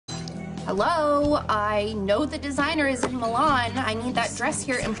Hello, I know the designer is in Milan. I need that dress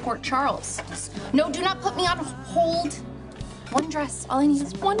here in Port Charles. No, do not put me on hold. One dress, all I need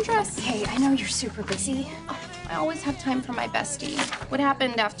is one dress. Hey, I know you're super busy. I always have time for my bestie. What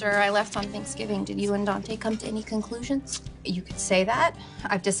happened after I left on Thanksgiving? Did you and Dante come to any conclusions? You could say that.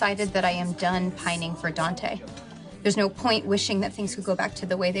 I've decided that I am done pining for Dante. There's no point wishing that things could go back to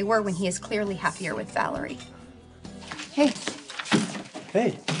the way they were when he is clearly happier with Valerie. Hey.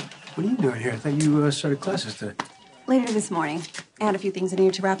 Hey, what are you doing here? I thought you started classes today. Later this morning. I had a few things I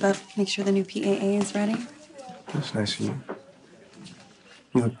needed to wrap up, make sure the new PAA is ready. That's nice of you.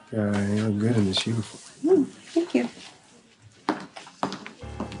 You look good in this uniform. Thank you.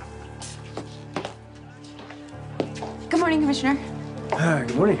 Good morning, Commissioner. Hi,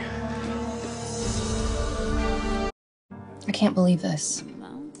 good morning. I can't believe this.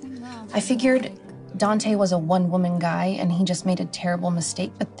 I figured Dante was a one-woman guy and he just made a terrible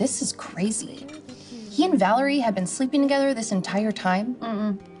mistake, but this is crazy. He and Valerie have been sleeping together this entire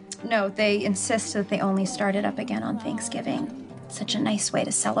time? No, they insist that they only started up again on Thanksgiving. Such a nice way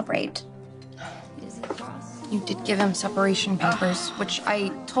to celebrate. You did give him separation papers, which I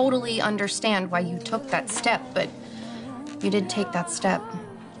totally understand why you took that step, but you did take that step.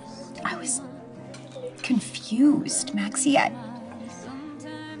 I was confused, Maxie. I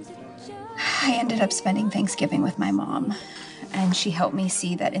ended up spending Thanksgiving with my mom, and she helped me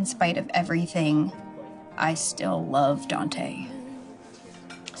see that in spite of everything, I still love Dante.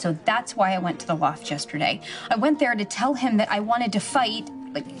 So that's why I went to the loft yesterday. I went there to tell him that I wanted to fight,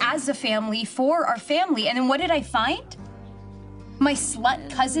 like, as a family, for our family. And then what did I find? My slut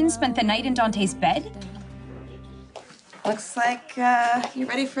cousin spent the night in Dante's bed? Looks like you're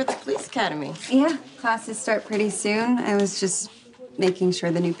ready for the police academy. Yeah, classes start pretty soon. I was just making sure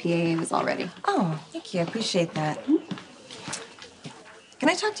the new PAA was all ready. Oh, thank you. I appreciate that. Can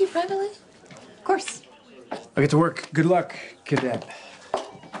I talk to you privately? Of course. I'll get to work. Good luck, cadet.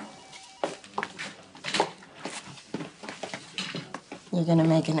 You're gonna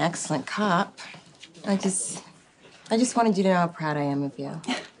make an excellent cop. I just wanted you to know how proud I am of you.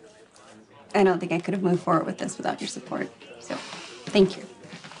 I don't think I could have moved forward with this without your support, so thank you.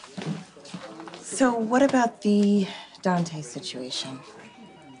 So what about the Dante situation?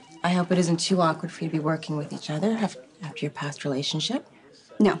 I hope it isn't too awkward for you to be working with each other after your past relationship.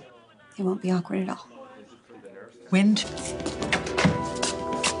 No, it won't be awkward at all. Wind.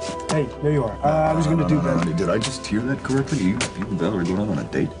 Hey, there you are. I was gonna do that. Did I just hear that correctly? You and Valerie going out on a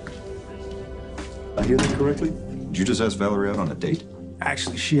date? I hear that correctly? Did you just ask Valerie out on a date?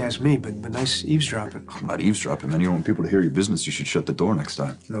 Actually, she asked me, but nice eavesdropping. I'm not eavesdropping, man. You don't want people to hear your business. You should shut the door next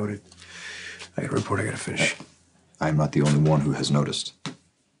time. Noted. I got a report I gotta finish. I'm not the only one who has noticed. What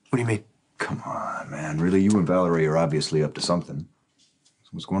do you mean? Come on, man. Really, you and Valerie are obviously up to something.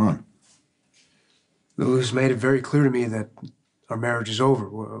 What's going on? Lulu's made it very clear to me that our marriage is over.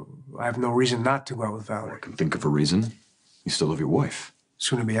 Well, I have no reason not to go out with Valerie. I can think of a reason. You still love your wife.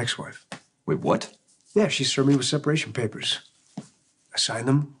 Soon-to-be ex-wife. Wait, what? Yeah, she served me with separation papers. I signed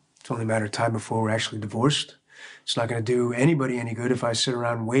them. It's only a matter of time before we're actually divorced. It's not going to do anybody any good if I sit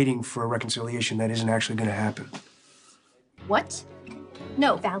around waiting for a reconciliation that isn't actually going to happen. What?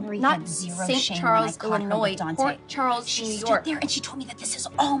 No, Valerie not had zero St. shame Charles, when I caught her Illinois, with Dante. Port Charles, She New stood York. there and she told me that this is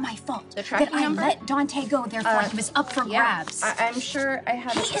all my fault. The tracking that I number? let Dante go, therefore he was up for grabs. I'm sure I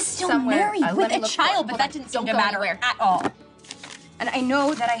have it He is still somewhere. married Let with me a look child, for it. but that Hold on. didn't seem Don't to go matter anywhere. at all. And I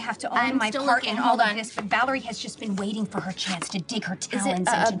know that I have to own I'm my still part looking. in all Hold of on. this, but Valerie has just been waiting for her chance to dig her Is it talons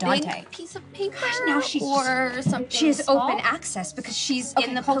a into Dante. big piece of paper Now she's or something She has small? open access because she's Okay,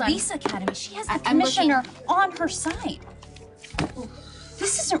 in the hold on. police academy. She has the I'm looking. commissioner on her side.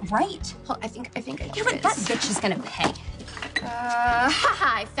 This isn't right. I think I got You're right, that bitch is gonna pay.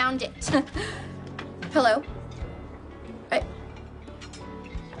 Haha, I found it. Hello?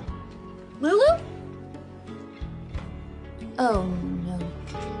 Lulu? Oh, no.